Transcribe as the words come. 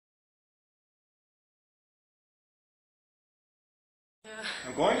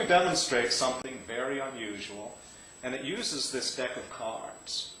I'm going to demonstrate something very unusual, and it uses this deck of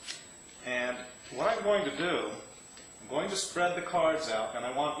cards. And what I'm going to do, I'm going to spread the cards out, and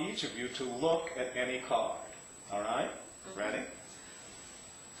I want each of you to look at any card. All right? Ready?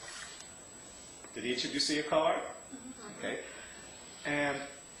 Did each of you see a card? Okay. And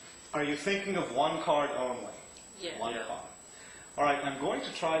are you thinking of one card only? Yeah. One card. All right, I'm going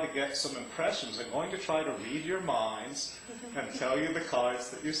to try to get some impressions. I'm going to try to read your minds and tell you the cards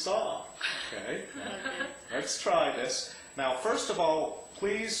that you saw. Okay? Let's try this. Now, first of all,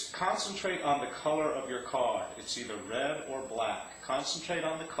 please concentrate on the color of your card. It's either red or black. Concentrate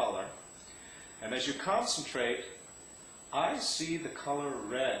on the color. And as you concentrate, I see the color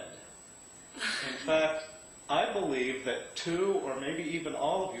red. In fact, I believe that two or maybe even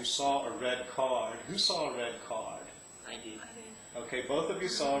all of you saw a red card. Who saw a red card? I did. Okay, both of you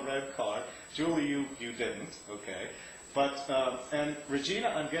saw a red card. Julie, you didn't. Okay. But, and Regina,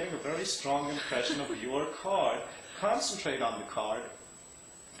 I'm getting a very strong impression of your card. Concentrate on the card.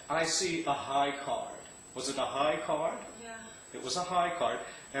 I see a high card. Was it a high card? Yeah. It was a high card.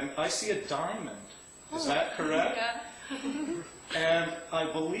 And I see a diamond. Is that correct? Yeah. And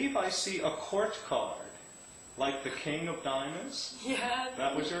I believe I see a court card. Like the King of Diamonds? Yeah.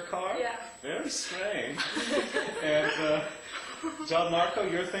 That was your card? Yeah. Very strange. And John Marco,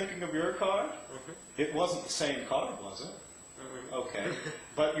 you're thinking of your card? It wasn't the same card, was it? Okay.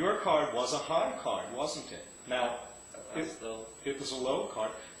 But your card was a high card, wasn't it? Now, it was a low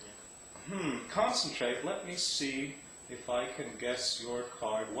card. Concentrate. Let me see if I can guess your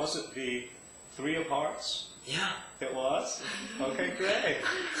card. Was it the Three of Hearts? Yeah. It was? Okay, great.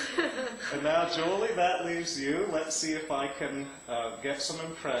 And now, Julie, that leaves you. Let's see if I can get some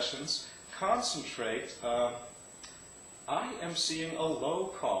impressions. Concentrate. I am seeing a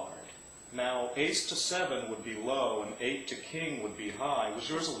low card. Now, Ace to 7 would be low, and 8 to King would be high. Was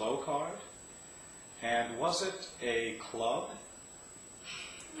yours a low card? And was it a club?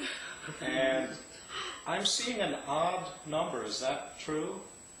 And I'm seeing an odd number. Is that true?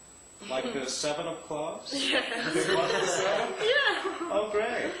 Like the 7 of clubs? Yeah. Did one of the 7? Yeah. Oh,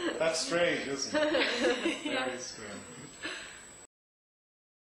 great. That's strange, isn't it? Yeah. Very strange.